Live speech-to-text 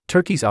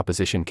Turkey's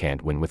opposition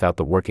can't win without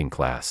the working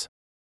class.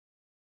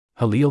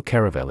 Halil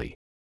Karavelli.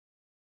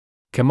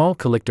 Kemal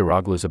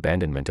Kılıçdaroğlu's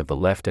abandonment of the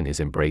left and his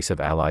embrace of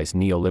allies'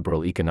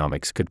 neoliberal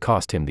economics could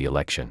cost him the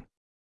election.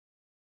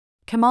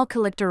 Kemal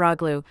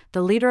Kılıçdaroğlu,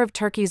 the leader of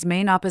Turkey's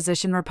main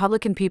opposition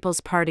Republican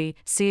People's Party,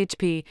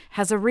 CHP,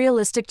 has a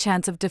realistic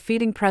chance of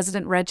defeating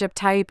President Recep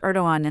Tayyip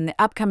Erdogan in the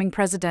upcoming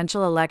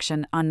presidential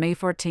election on May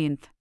 14.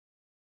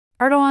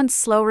 Erdogan's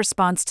slow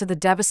response to the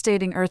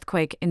devastating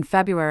earthquake in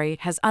February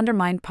has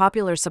undermined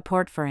popular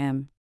support for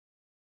him.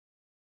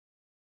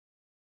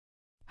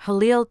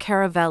 Halil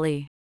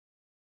Karavelli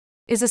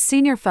is a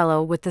senior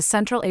fellow with the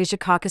Central Asia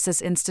Caucasus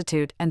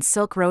Institute and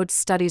Silk Road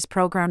Studies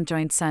Program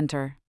Joint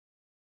Center.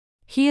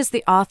 He is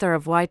the author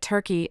of Why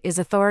Turkey is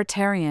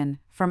Authoritarian,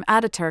 From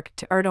Ataturk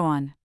to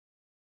Erdogan.